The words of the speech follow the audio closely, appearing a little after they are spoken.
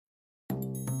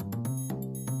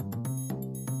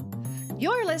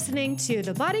You're listening to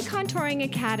the Body Contouring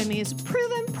Academy's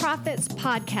Proven Profits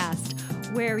podcast,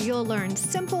 where you'll learn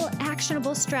simple,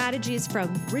 actionable strategies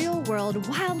from real-world,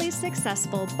 wildly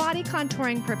successful body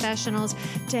contouring professionals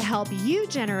to help you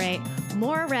generate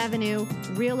more revenue,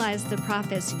 realize the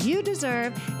profits you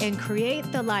deserve, and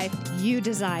create the life you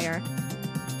desire.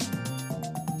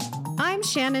 I'm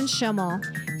Shannon Schimmel.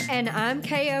 And I'm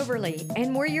Kay Overly,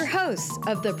 and we're your hosts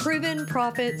of the Proven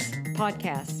Profits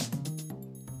podcast.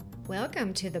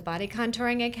 Welcome to the Body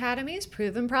Contouring Academy's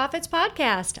Proven Profits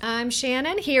podcast. I'm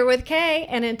Shannon here with Kay,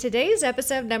 and in today's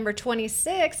episode number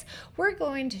 26, we're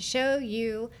going to show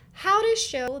you how to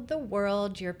show the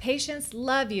world your patients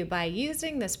love you by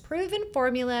using this proven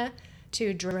formula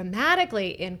to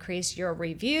dramatically increase your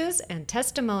reviews and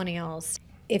testimonials.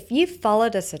 If you've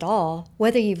followed us at all,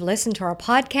 whether you've listened to our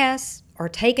podcasts or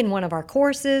taken one of our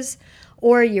courses,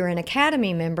 or you're an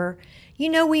Academy member, you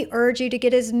know we urge you to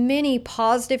get as many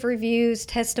positive reviews,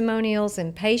 testimonials,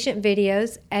 and patient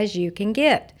videos as you can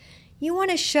get. You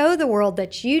want to show the world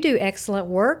that you do excellent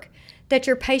work, that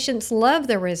your patients love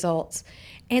the results,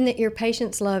 and that your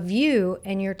patients love you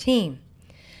and your team.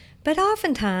 But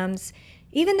oftentimes,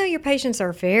 even though your patients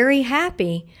are very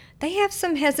happy, they have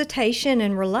some hesitation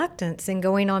and reluctance in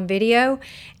going on video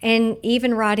and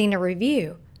even writing a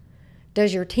review.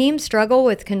 Does your team struggle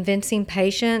with convincing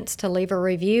patients to leave a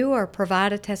review or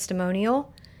provide a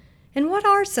testimonial? And what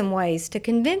are some ways to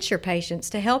convince your patients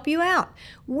to help you out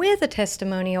with a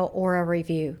testimonial or a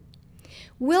review?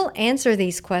 We'll answer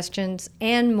these questions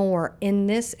and more in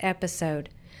this episode.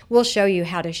 We'll show you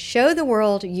how to show the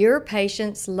world your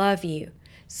patients love you.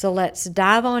 So let's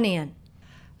dive on in.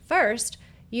 First,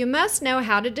 you must know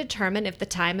how to determine if the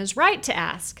time is right to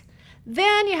ask.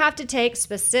 Then you have to take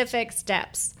specific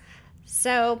steps.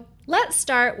 So let's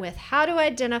start with how to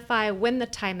identify when the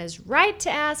time is right to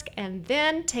ask, and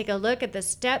then take a look at the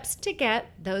steps to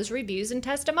get those reviews and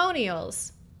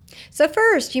testimonials. So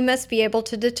first, you must be able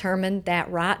to determine that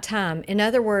right time. In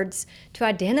other words, to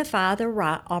identify the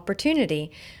right opportunity.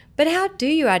 But how do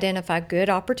you identify good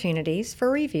opportunities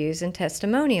for reviews and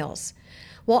testimonials?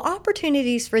 Well,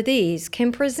 opportunities for these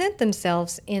can present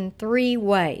themselves in three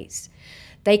ways.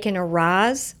 They can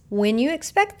arise when you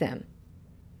expect them.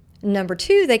 Number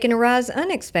two, they can arise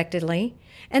unexpectedly.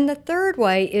 And the third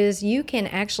way is you can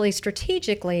actually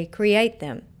strategically create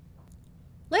them.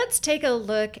 Let's take a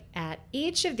look at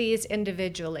each of these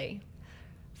individually.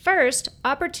 First,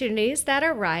 opportunities that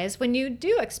arise when you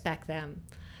do expect them.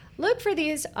 Look for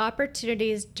these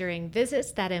opportunities during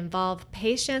visits that involve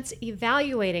patients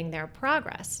evaluating their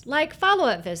progress, like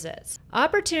follow-up visits.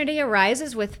 Opportunity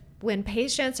arises when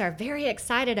patients are very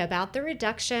excited about the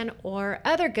reduction or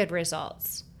other good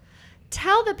results.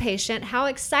 Tell the patient how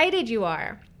excited you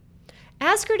are.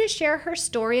 Ask her to share her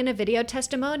story in a video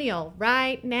testimonial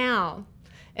right now.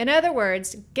 In other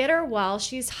words, get her while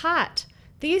she's hot.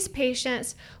 These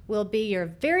patients will be your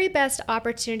very best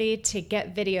opportunity to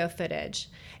get video footage.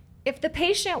 If the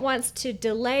patient wants to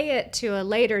delay it to a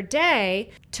later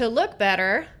day to look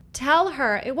better, tell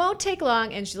her it won't take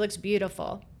long and she looks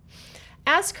beautiful.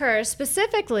 Ask her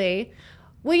specifically,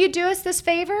 will you do us this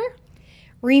favor?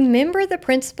 Remember the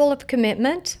principle of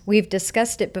commitment? We've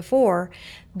discussed it before.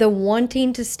 The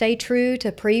wanting to stay true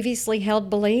to previously held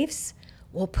beliefs?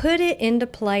 We'll put it into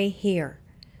play here.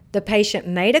 The patient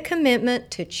made a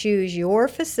commitment to choose your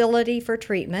facility for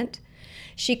treatment.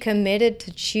 She committed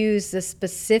to choose the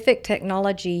specific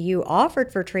technology you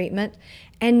offered for treatment,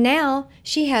 and now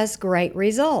she has great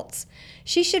results.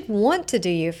 She should want to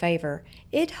do you a favor.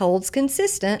 It holds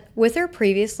consistent with her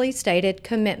previously stated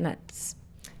commitments.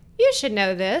 You should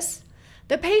know this.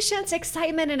 The patient's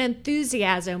excitement and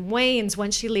enthusiasm wanes when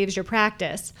she leaves your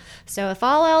practice. So if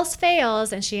all else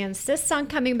fails and she insists on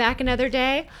coming back another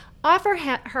day, offer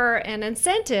her an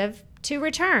incentive to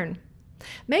return.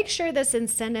 Make sure this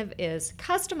incentive is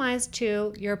customized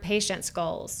to your patient's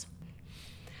goals.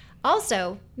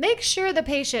 Also, make sure the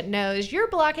patient knows you're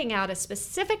blocking out a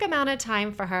specific amount of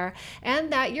time for her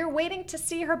and that you're waiting to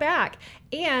see her back,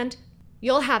 and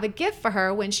you'll have a gift for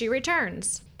her when she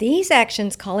returns. These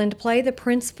actions call into play the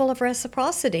principle of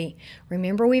reciprocity.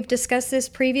 Remember we've discussed this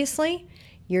previously?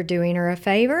 You're doing her a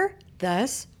favor,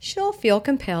 thus she'll feel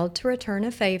compelled to return a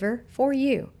favor for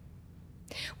you.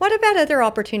 What about other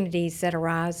opportunities that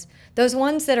arise? Those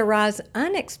ones that arise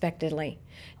unexpectedly,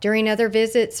 during other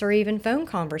visits or even phone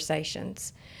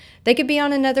conversations. They could be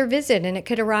on another visit and it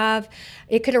could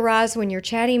arise when you're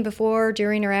chatting before,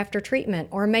 during, or after treatment,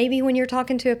 or maybe when you're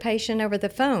talking to a patient over the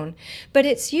phone. But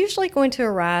it's usually going to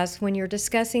arise when you're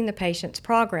discussing the patient's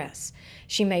progress.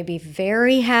 She may be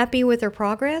very happy with her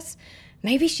progress,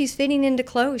 Maybe she's fitting into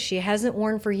clothes she hasn't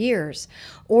worn for years,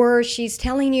 or she's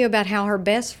telling you about how her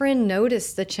best friend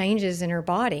noticed the changes in her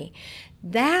body.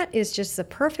 That is just the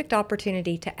perfect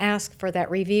opportunity to ask for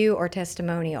that review or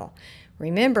testimonial.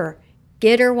 Remember,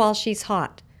 get her while she's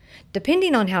hot.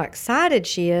 Depending on how excited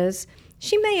she is,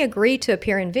 she may agree to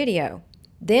appear in video.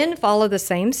 Then follow the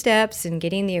same steps in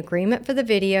getting the agreement for the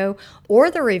video or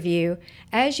the review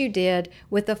as you did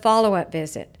with the follow-up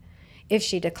visit. If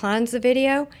she declines the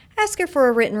video, ask her for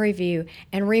a written review,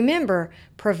 and remember,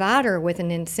 provide her with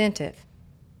an incentive.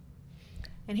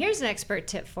 And here's an expert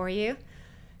tip for you.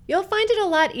 You'll find it a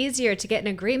lot easier to get an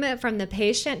agreement from the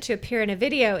patient to appear in a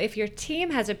video if your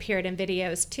team has appeared in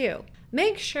videos too.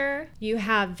 Make sure you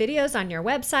have videos on your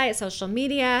website, social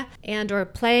media, and or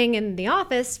playing in the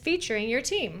office featuring your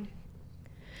team.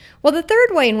 Well, the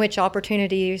third way in which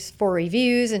opportunities for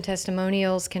reviews and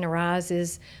testimonials can arise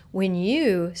is when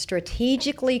you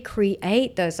strategically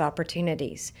create those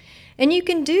opportunities. And you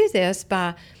can do this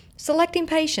by selecting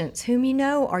patients whom you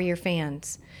know are your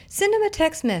fans. Send them a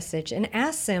text message and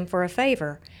ask them for a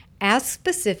favor. Ask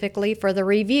specifically for the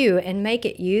review and make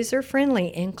it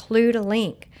user-friendly. Include a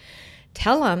link.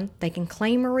 Tell them they can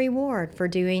claim a reward for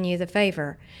doing you the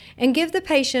favor, and give the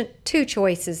patient 2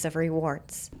 choices of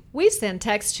rewards. We send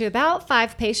texts to about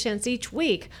 5 patients each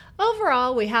week.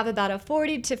 Overall, we have about a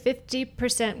 40 to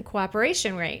 50%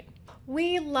 cooperation rate.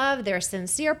 We love their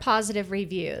sincere positive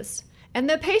reviews, and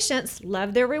the patients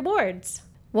love their rewards.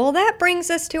 Well, that brings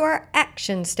us to our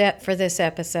action step for this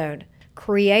episode.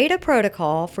 Create a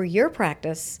protocol for your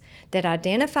practice that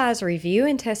identifies review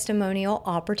and testimonial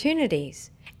opportunities,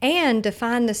 and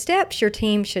define the steps your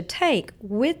team should take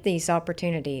with these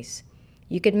opportunities.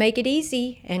 You could make it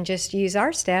easy and just use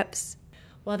our steps.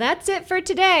 Well, that's it for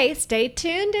today. Stay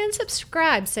tuned and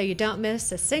subscribe so you don't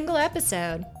miss a single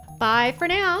episode. Bye for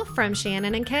now from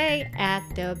Shannon and Kay at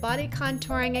the Body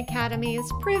Contouring Academy's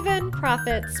Proven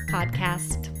Profits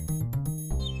Podcast.